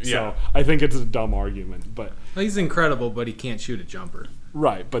incredible. Yeah. So I think it's a dumb argument, but... He's incredible, but he can't shoot a jumper.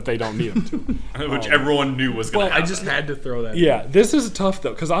 Right, but they don't need him to. Which everyone knew was going to happen. I just had to throw that Yeah, this is tough,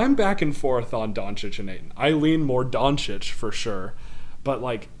 though, because I'm back and forth on Doncic and Ayton. I lean more Doncic for sure. But,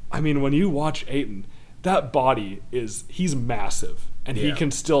 like, I mean, when you watch Ayton, that body he's massive, and he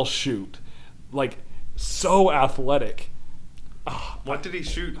can still shoot. Like, so athletic. What did he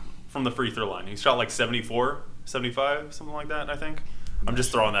shoot from the free throw line? He shot like 74, 75, something like that, I think. I'm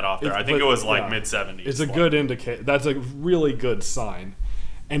just throwing that off there. I think it was like mid-70s. It's a good indicator. That's a really good sign.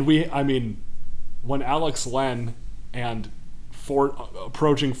 And when Alex Len and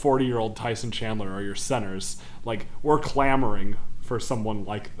approaching 40-year-old Tyson Chandler are your centers, like, we're clamoring for someone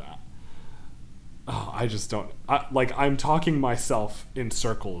like that. I just don't. I'm talking myself in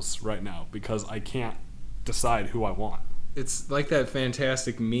circles right now because I can't decide who I want. It's like that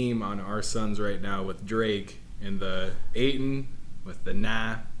fantastic meme on Our Sons right now with Drake and the Ayton with the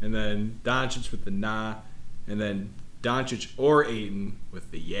nah, and then Doncic with the nah, and then Doncic or Ayton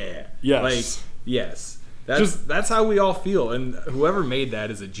with the yeah. Yes. Like, yes. That's how we all feel, and whoever made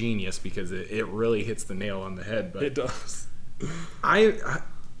that is a genius because it really hits the nail on the head. But it does.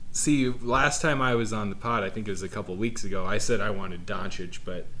 See, last time I was on the pod, I think it was a couple weeks ago, I said I wanted Doncic,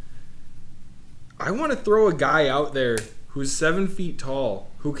 but I want to throw a guy out there who's 7 feet tall,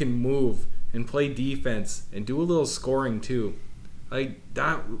 who can move and play defense and do a little scoring too. Like,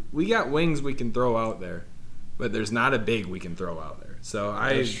 we got wings we can throw out there, but there's not a big we can throw out there. So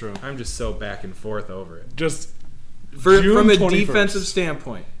That's true. I'm just so back and forth over it. Just from a 21st. defensive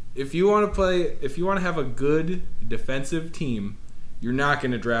standpoint, if you want to have a good defensive team, you're not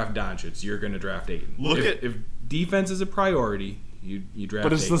going to draft Doncic. You're going to draft Ayton. If defense is a priority, you draft.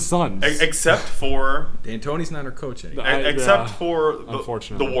 But it's Ayton. the Suns. Except for D'Antoni's not our coach anymore. except for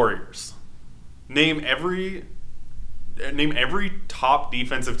unfortunately, the Warriors. Name every top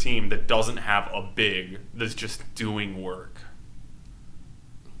defensive team that doesn't have a big that's just doing work.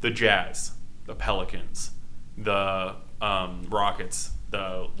 The Jazz, the Pelicans, the Rockets,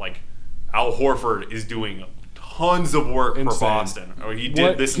 Al Horford is doing tons of work for Boston. He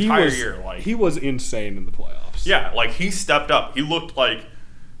did this entire year. He was insane in the playoffs. Yeah, he stepped up. He looked like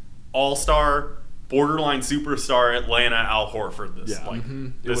all-star, borderline superstar Atlanta Al Horford.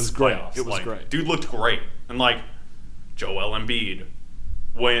 It was great. Playoffs. It was great. Dude looked great. And Joel Embiid,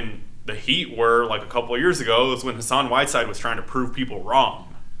 when the Heat were a couple of years ago, was when Hassan Whiteside was trying to prove people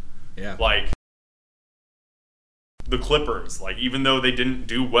wrong. Yeah. The Clippers, even though they didn't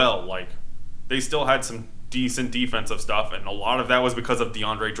do well, they still had some decent defensive stuff, and a lot of that was because of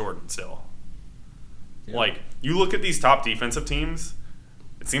DeAndre Jordan still. Yeah. You look at these top defensive teams,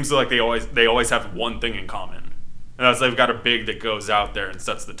 it seems like they always have one thing in common, and that's they've got a big that goes out there and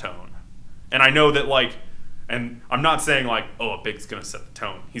sets the tone. And I know that and I'm not saying a big's gonna set the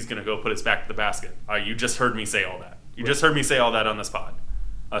tone. He's gonna go put his back to the basket. You just heard me say all that. You just heard me say all that on this pod.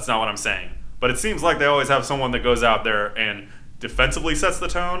 That's not what I'm saying. But it seems like they always have someone that goes out there and defensively sets the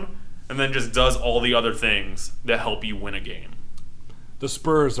tone, and then just does all the other things that help you win a game. The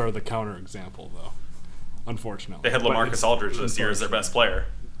Spurs are the counterexample, though, unfortunately. They had LaMarcus Aldridge this year as their best player.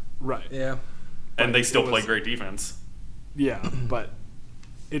 Right. Yeah. And they still play great defense. Yeah, but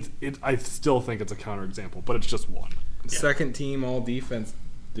I still think it's a counterexample, but it's just one. Yeah. Second team all defense,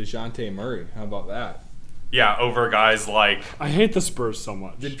 DeJounte Murray. How about that? Yeah, over guys like... I hate the Spurs so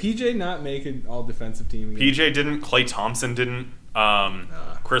much. Did PJ not make an all-defensive team again? PJ didn't. Klay Thompson didn't.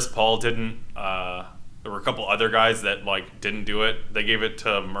 Chris Paul didn't. There were a couple other guys that didn't do it. They gave it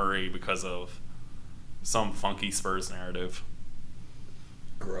to Murray because of some funky Spurs narrative.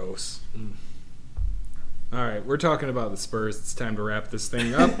 Gross. All right, we're talking about the Spurs. It's time to wrap this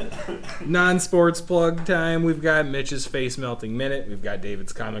thing up. Non-sports plug time. We've got Mitch's face-melting minute. We've got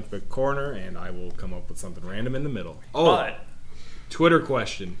David's comic book corner, and I will come up with something random in the middle. Twitter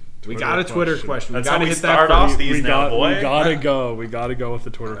question. We got a Twitter question. That's how we start off these now, boy. We gotta go. We gotta go with the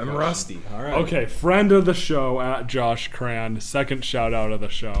Twitter question. I'm rusty. All right. Okay, friend of the show at Josh Cran. Second shout out of the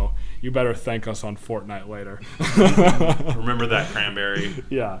show. You better thank us on Fortnite later. Remember that, Cranberry.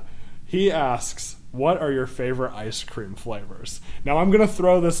 Yeah. He asks, what are your favorite ice cream flavors? Now, I'm going to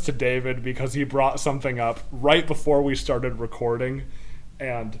throw this to David because he brought something up right before we started recording,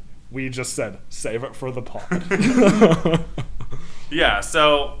 and we just said, save it for the pod. Yeah,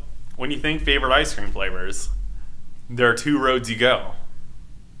 so when you think favorite ice cream flavors, there are two roads you go.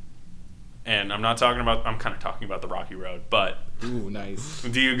 And I'm kind of talking about the Rocky Road, but Ooh, nice.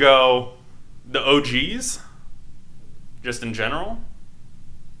 do you go the OGs, just in general?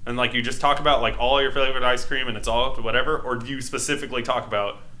 And like you just talk about like all your favorite ice cream and it's all up to whatever? Or do you specifically talk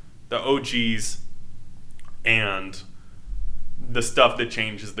about the OGs and the stuff that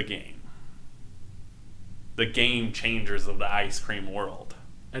changes the game? The game changers of the ice cream world.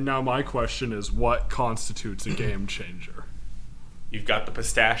 And now my question is, what constitutes a game changer? You've got the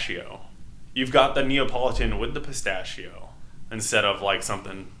pistachio. You've got the Neapolitan with the pistachio. Instead of like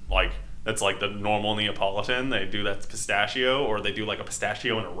something like that's like the normal Neapolitan, they do that pistachio, or they do like a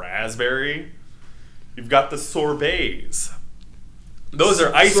pistachio and a raspberry. You've got the sorbets. Those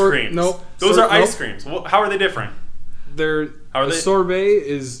are ice creams. Nope. Those are ice creams. How are they different? Sorbet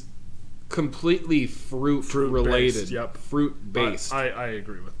is completely fruit related. Based, yep. Fruit based. I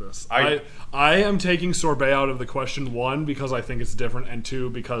agree with this. I am taking sorbet out of the question, one, because I think it's different, and two,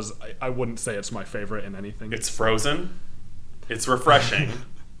 because I wouldn't say it's my favorite in anything. It's frozen. It's refreshing.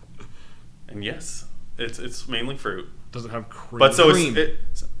 And yes, it's mainly fruit. Does it have cream? But so Cream.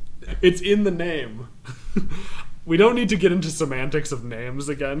 It's in the name. We don't need to get into semantics of names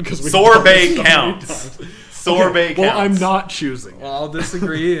again because we sorbet counts. Sorbet counts. Well, I'm not choosing. Well, I'll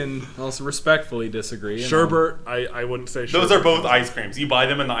disagree and also respectfully disagree. Sherbet, I wouldn't say sherbet. Those are both ice creams. You buy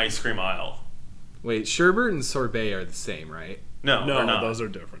them in the ice cream aisle. Wait, sherbet and sorbet are the same, right? No, they're not. Those are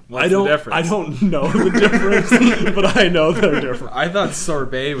different. What's the difference? I don't know the difference, but I know they're different. I thought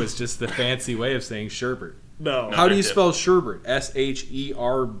sorbet was just the fancy way of saying sherbet. No. How do you spell sherbet?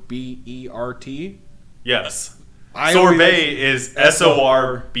 SHERBERT? Yes. I Sorbet is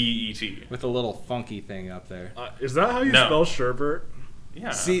SORBET. with a little funky thing up there. Is that how you spell sherbet?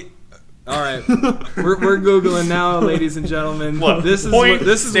 Yeah. See, all right, we're googling now, ladies and gentlemen. Look, this is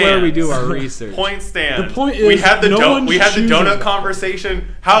where we do our research. Point stand. The point is, we had the choosing donut that.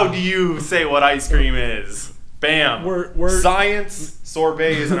 conversation. How do you say what ice cream is? Bam. We're Science.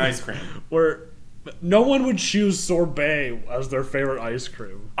 Sorbet is an ice cream. No one would choose sorbet as their favorite ice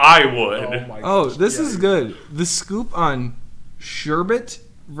cream. I would. Oh my Oh, gosh. this is good. The scoop on sherbet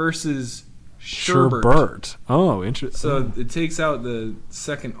versus sherbet. Oh, interesting. So it takes out the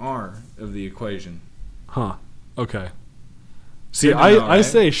second R of the equation. Huh. Okay. See, Good to know, I right?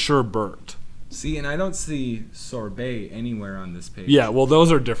 say sherbet. See, and I don't see sorbet anywhere on this page. Yeah, well,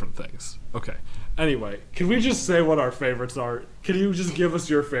 those are different things. Okay. Anyway, can we just say what our favorites are? Can you just give us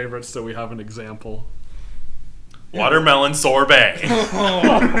your favorites so we have an example? Watermelon sorbet.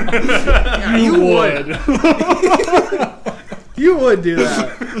 Yeah, you would. You would do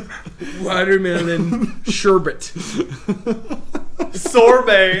that. Watermelon sherbet.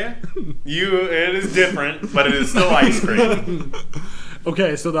 Sorbet. It is different, but it is still ice cream.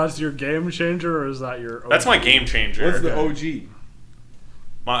 Okay, so that's your game changer, or is that your... That's my game changer. What's the OG?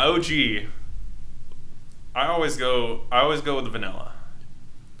 My OG. I always go with the vanilla.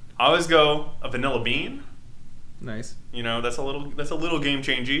 I always go a vanilla bean. Nice. You know, that's a little game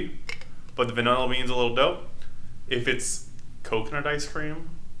changey, but the vanilla bean's a little dope. If it's coconut ice cream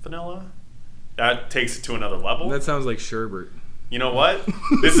vanilla, that takes it to another level. That sounds like sherbet. You know what?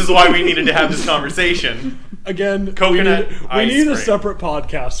 This is why we needed to have this conversation. Again, Coconut we ice need a cream. separate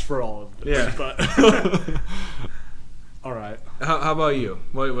podcast for all of this. Yeah. But all right. How about you?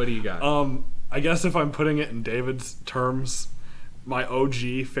 What do you got? I guess if I'm putting it in David's terms, my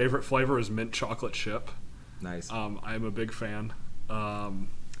OG favorite flavor is mint chocolate chip. Nice. I'm a big fan.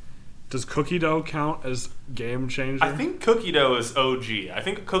 Does cookie dough count as game changer? I think cookie dough is OG. I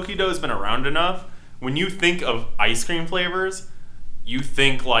think cookie dough has been around enough. When you think of ice cream flavors, you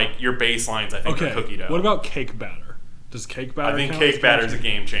think like your baselines. I think are cookie dough. What about cake batter? Does cake batter? I think count as cake batter is a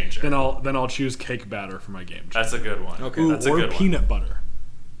game changer. Then I'll choose cake batter for my game changer. That's a good one. Okay. Ooh, That's a or good peanut butter.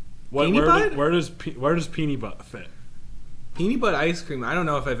 Peanut butter? Where does peanut butter fit? Peanut butter ice cream. I don't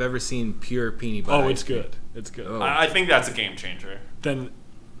know if I've ever seen pure peanut butter. Oh, ice it's cream. good. It's good. Oh. I think that's a game changer. Then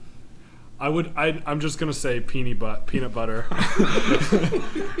I'm just gonna say peanut butter.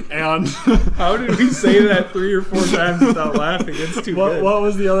 And How did we say that 3 or 4 times without laughing? It's too good. what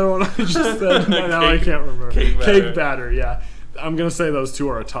was the other one I just said? Now I can't remember. Cake batter. Yeah, I'm gonna say those two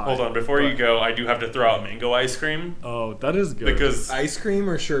are a tie. Hold on, before you go, I do have to throw out mango ice cream Oh, that is good. because Ice cream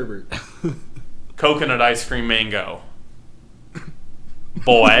or sherbet? coconut ice cream mango.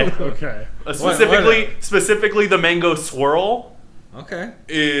 Boy. Okay. Specifically the mango swirl Okay.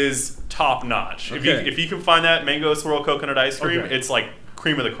 is top notch. Okay. If you can find that mango swirl coconut ice cream, Okay. it's like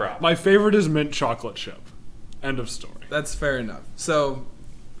cream of the crop. My favorite is mint chocolate chip. End of story. That's fair enough. So,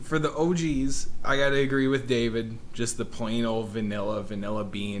 for the OGs, I gotta agree with David. Just the plain old vanilla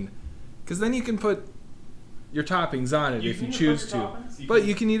bean, because then you can put your toppings on it if you choose to. But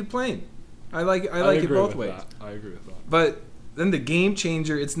you can eat it plain. I like it agree both with ways. that. I agree with that. But then the game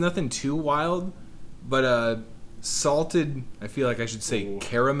changer, it's nothing too wild, but salted. I feel like I should say Ooh.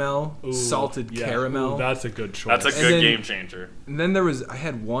 caramel, Ooh, salted yeah. caramel. Ooh, that's a good choice. That's a And good then- game changer. And then I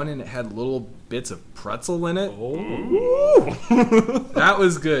had one and it had little bits of pretzel in it. Oh. That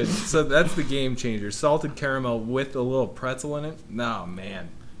was good. So that's the game changer. Salted caramel with a little pretzel in it. No, man.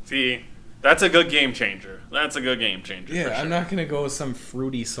 See, that's a good game changer. That's a good game changer. Yeah, for sure. I'm not going to go with some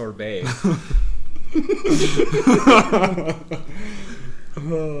fruity sorbet.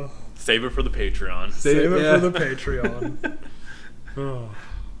 Save it for the Patreon. Save it Yeah. for the Patreon. Oh.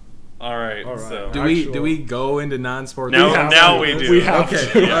 All right. All right. So Do we go into non-sport? Now we do. We have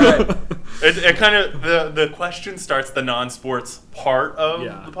Okay, to. all right. it kind of the question starts the non-sports part of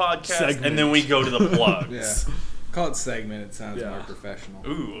Yeah. the podcast, Segment. and then we go to the plugs. Yeah. Call it segment. It sounds Yeah. more professional.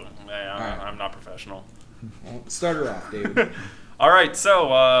 Ooh, yeah, right. I'm not professional. Well, start her off, David. All right,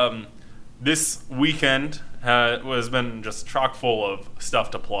 so this weekend has been just chock full of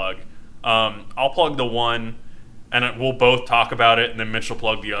stuff to plug. I'll plug the one, and we'll both talk about it, and then Mitch will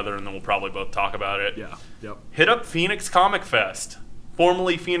plug the other, and then we'll probably both talk about it. Yeah. Yep. Hit up Phoenix Comic Fest,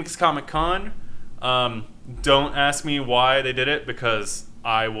 formerly Phoenix Comic Con. Don't ask me why they did it, because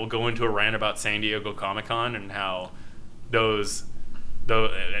I will go into a rant about San Diego Comic Con and how I'm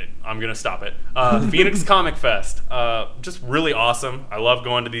going to stop it. Phoenix Comic Fest, just really awesome. I love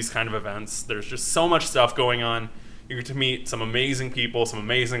going to these kind of events. There's just so much stuff going on. You get to meet some amazing people, some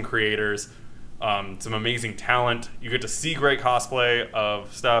amazing creators, some amazing talent. You get to see great cosplay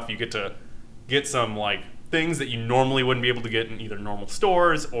of stuff. You get to get some like things that you normally wouldn't be able to get in either normal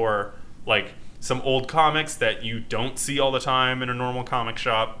stores or like some old comics that you don't see all the time in a normal comic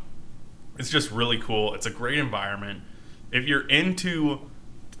shop. It's just really cool. It's a great environment. If you're into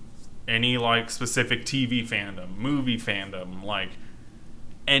any like specific TV fandom, movie fandom, like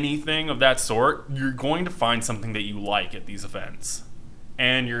anything of that sort, you're going to find something that you like at these events.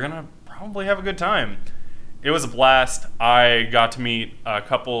 And you're going to probably have a good time. It was a blast. I got to meet a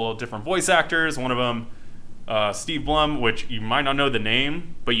couple different voice actors. One of them, Steve Blum, which you might not know the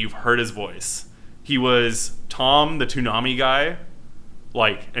name, but you've heard his voice. He was Tom, the Toonami guy,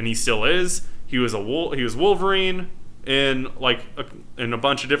 and he still is. He was Wolverine in in a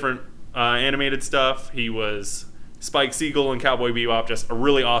bunch of different animated stuff. He was Spike Siegel and Cowboy Bebop, just a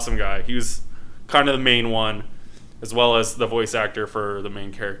really awesome guy. He was kind of the main one, as well as the voice actor for the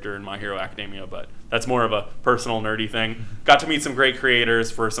main character in My Hero Academia, but that's more of a personal nerdy thing. Got to meet some great creators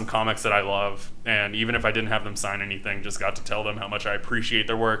for some comics that I love, and even if I didn't have them sign anything, just got to tell them how much I appreciate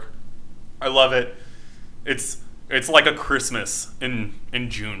their work. I love it. It's like a Christmas in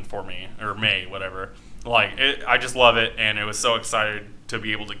June for me, or May, whatever. I just love it, and it was so excited to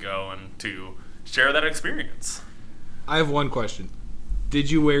be able to go and to share that experience. I have one question.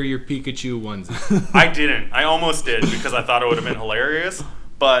 Did you wear your Pikachu onesie? I didn't. I almost did because I thought it would have been hilarious,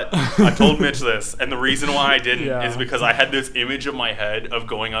 but I told Mitch this, and the reason why I didn't is because I had this image in my head of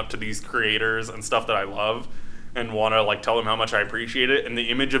going up to these creators and stuff that I love and want to tell them how much I appreciate it, and the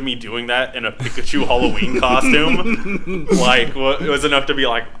image of me doing that in a Pikachu Halloween costume it was enough to be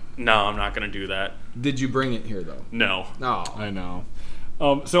like, no, I'm not going to do that. Did you bring it here, though? No. No. I know.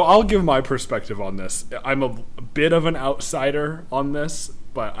 So I'll give my perspective on this. I'm a bit of an outsider on this,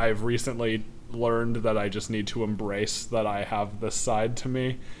 but I've recently learned that I just need to embrace that I have this side to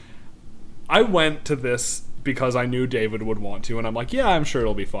me. I went to this because I knew David would want to, and I'm like, yeah, I'm sure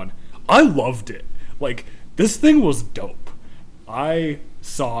it'll be fun. I loved it. This thing was dope. I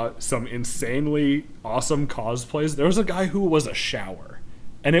saw some insanely awesome cosplays. There was a guy who was a shower,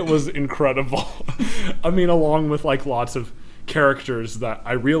 and it was incredible. I mean, along with lots of characters that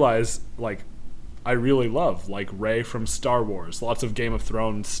I realize I really love, like Rey from Star Wars, lots of Game of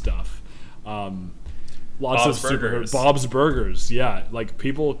Thrones stuff, lots Bob's of Burgers. Bob's Burgers, yeah,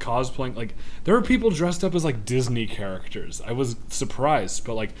 people cosplaying, there were people dressed up as Disney characters. I was surprised,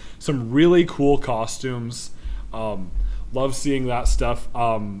 but some really cool costumes. Love seeing that stuff.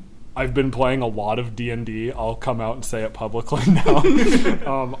 I've been playing a lot of D&D. I'll come out and say it publicly now.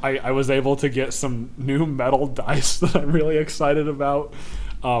 I was able to get some new metal dice that I'm really excited about.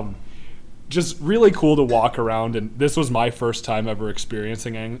 Just really cool to walk around, and this was my first time ever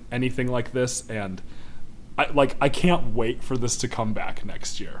experiencing anything like this, and I can't wait for this to come back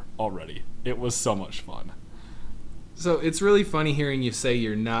next year already. It was so much fun. So it's really funny hearing you say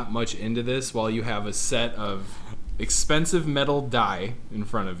you're not much into this while you have a set of expensive metal die in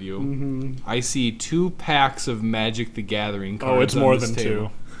front of you. Mm-hmm. I see 2 packs of Magic the Gathering cards. Oh, it's more than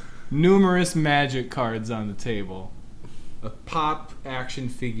table. 2. Numerous Magic cards on the table. A pop action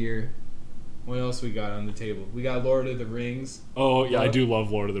figure. What else we got on the table? We got Lord of the Rings. Oh, yeah, I do love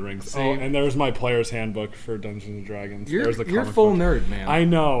Lord of the Rings. Same. Oh, and there's my player's handbook for Dungeons and Dragons. You're the full book. nerd, man. I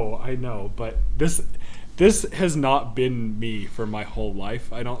know, but this has not been me for my whole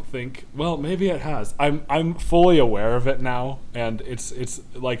life, I don't think. Well, maybe it has. I'm fully aware of it now, and it's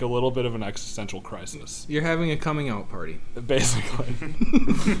like a little bit of an existential crisis. You're having a coming out party. Basically.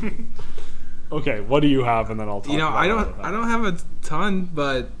 Okay, what do you have, and then I'll talk about I don't have a ton,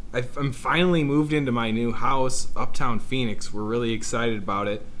 but I'm finally moved into my new house, uptown Phoenix. We're really excited about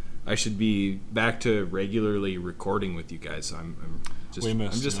it. I should be back to regularly recording with you guys. So I'm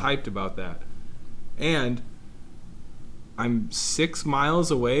just hyped about that. And I'm 6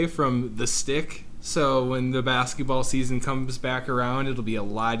 miles away from the stick, so when the basketball season comes back around, it'll be a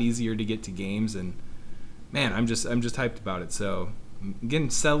lot easier to get to games. And man, I'm just hyped about it. So I'm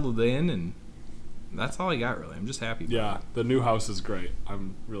getting settled in, and that's all I got, really. I'm just happy. Yeah, the new house is great.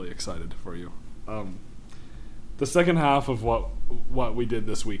 I'm really excited for you. The second half of what we did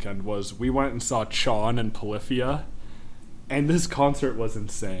this weekend was we went and saw Sean and Polyphia, and this concert was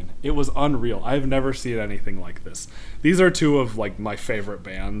insane. It was unreal. I've never seen anything like this. These are 2 of like my favorite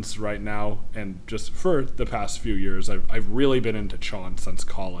bands right now, and just for the past few years, I've really been into Sean since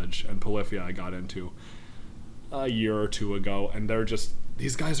college, and Polyphia I got into a year or 2 ago, and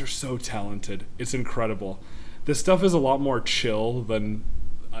these guys are so talented. It's incredible. This stuff is a lot more chill than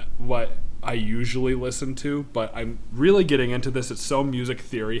what I usually listen to, but I'm really getting into this. It's so music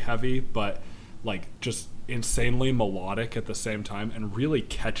theory heavy, but like just insanely melodic at the same time and really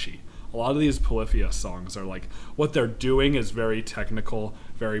catchy. A lot of these Polyphia songs are like, what they're doing is very technical,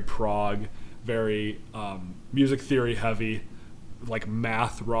 very prog, very music theory heavy, like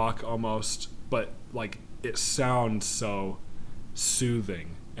math rock almost, but like it sounds so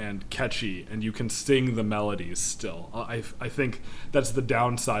soothing and catchy, and you can sing the melodies still. I think that's the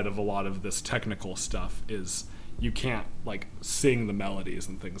downside of a lot of this technical stuff is you can't like sing the melodies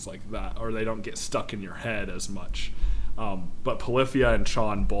and things like that, or they don't get stuck in your head as much. But Polyphia and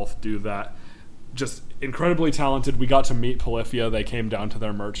Sean both do that. Just incredibly talented. We got to meet Polyphia. They came down to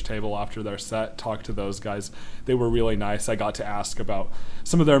their merch table after their set, talked to those guys. They were really nice. I got to ask about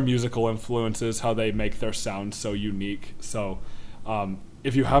some of their musical influences, how they make their sound so unique. So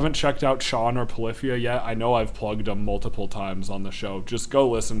if you haven't checked out Sean or Polyphia yet, I know I've plugged them multiple times on the show. Just go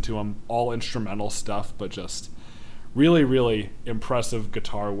listen to them. All instrumental stuff, but just really, really impressive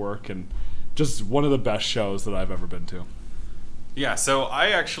guitar work, and just one of the best shows that I've ever been to. Yeah, so I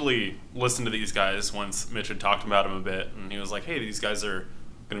actually listened to these guys once Mitch had talked about them a bit, and he was like, hey, these guys are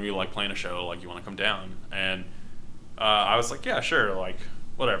going to be like playing a show, like you want to come down? And I was like, yeah, sure, like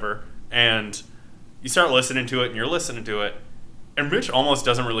whatever. And you start listening to it, and you're listening to it, and Mitch almost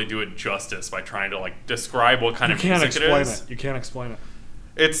doesn't really do it justice by trying to like describe what kind of music it is. You can't explain it.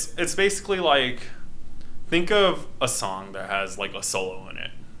 It's basically like, think of a song that has like a solo in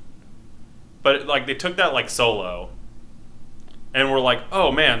it, but like they took that like solo and we're like,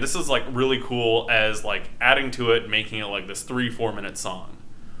 oh man, this is like really cool as like adding to it, making it like this 3-4 minute song.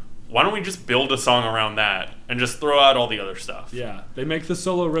 Why don't we just build a song around that and just throw out all the other stuff? Yeah, they make the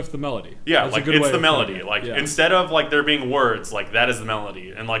solo riff the melody. Yeah, That's like a good it's way the of melody. putting it. Like Yeah. instead of like there being words, like that is the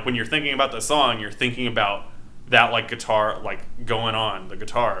melody. And like when you're thinking about the song, you're thinking about that like guitar like going on the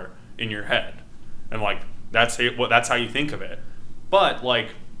guitar in your head, and like that's how you think of it. But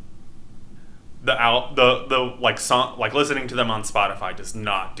like the like song, like listening to them on Spotify does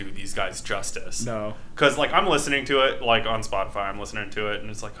not do these guys justice. No, because like I'm listening to it like on Spotify, I'm listening to it and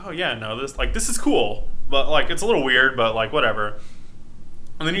it's like, oh yeah, no, this is cool, but like it's a little weird, but like whatever.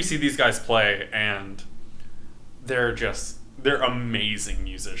 And then you see these guys play and they're amazing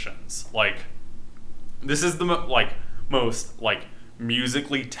musicians. Like this is the most like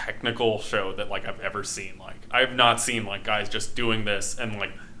musically technical show that like I've ever seen. Like I've not seen like guys just doing this and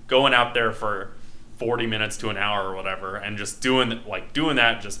like going out there for 40 minutes to an hour or whatever and just doing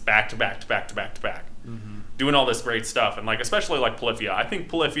that just back to back to back to back to back. Mm-hmm. Doing all this great stuff. And like especially like Polyphia. I think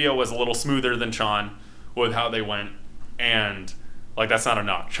Polyphia was a little smoother than Sean with how they went, and like that's not a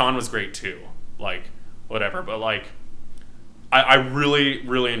knock. Sean was great too. Like whatever, but like I really,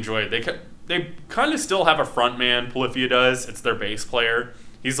 really enjoyed it. They kind of still have a front man, Polyphia does. It's their bass player.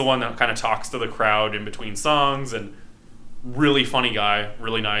 He's the one that kind of talks to the crowd in between songs, and really funny guy,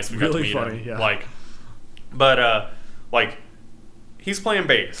 really nice. We got to meet him. Yeah. Like, but like he's playing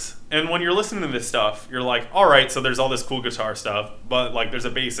bass, And when you're listening to this stuff, you're like, all right, so there's all this cool guitar stuff, but like there's a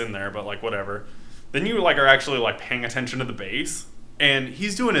bass in there, but like whatever. Then you like are actually like paying attention to the bass, and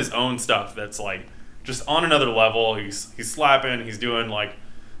he's doing his own stuff that's like just on another level. He's slapping, he's doing like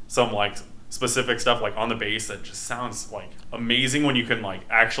some like specific stuff like on the bass that just sounds like amazing when you can like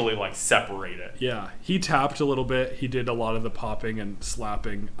actually like separate it. Yeah, he tapped a little bit. He did a lot of the popping and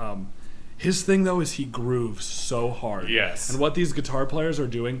slapping. His thing, though, is he grooves so hard. Yes. And what these guitar players are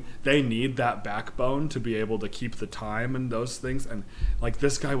doing, they need that backbone to be able to keep the time and those things. And, like,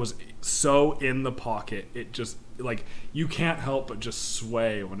 this guy was so in the pocket. It just, like, you can't help but just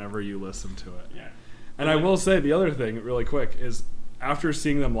sway whenever you listen to it. Yeah. And I will say the other thing, really quick, is after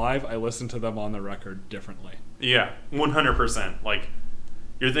seeing them live, I listened to them on the record differently. Yeah, 100%. Like,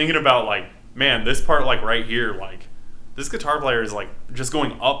 you're thinking about, like, man, this part, like, right here, like, this guitar player is like just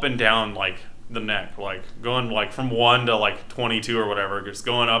going up and down like the neck, like going like from 1 to like 22 or whatever, just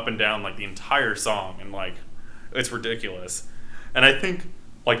going up and down like the entire song, and like it's ridiculous. And I think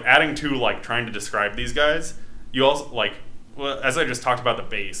like adding to like trying to describe these guys, you also like, well, as I just talked about the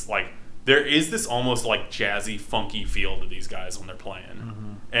bass, like there is this almost like jazzy, funky feel to these guys when they're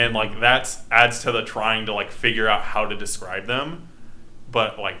playing, and like that adds to the trying to like figure out how to describe them,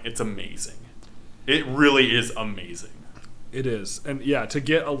 but like it's amazing. It really is amazing. It is. And yeah, to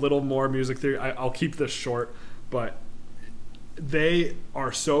get a little more music theory, I'll keep this short, but they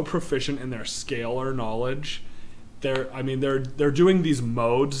are so proficient in their scalar knowledge. They're doing these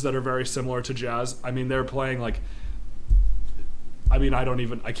modes that are very similar to jazz. I mean, they're playing like,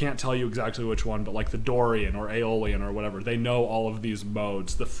 I can't tell you exactly which one, but like the Dorian or Aeolian or whatever, they know all of these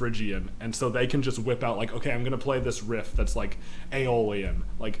modes, the Phrygian, and so they can just whip out like, okay, I'm going to play this riff that's like Aeolian,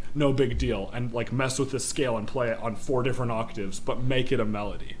 like no big deal, and like mess with this scale and play it on 4 different octaves, but make it a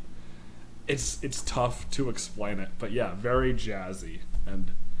melody. It's tough to explain it, but yeah, very jazzy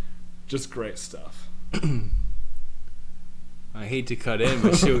and just great stuff. I hate to cut in,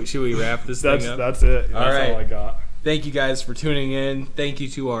 but should we wrap this thing up? That's it. That's all I got. Thank you guys for tuning in. Thank you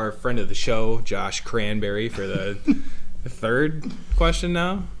to our friend of the show, Josh Cranberry, for the third question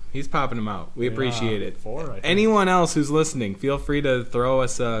now. He's popping them out. We appreciate it. 4, I think. Anyone else who's listening, feel free to throw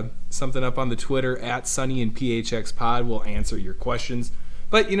us something up on the Twitter at Sunny and PHX Pod. We'll answer your questions.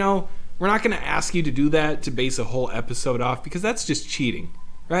 But, we're not going to ask you to do that to base a whole episode off, because that's just cheating,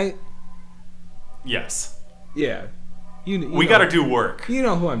 right? Yes. Yeah. We got to do work. You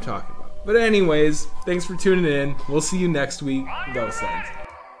know who I'm talking about. But anyways, thanks for tuning in. We'll see you next week. Go Suns.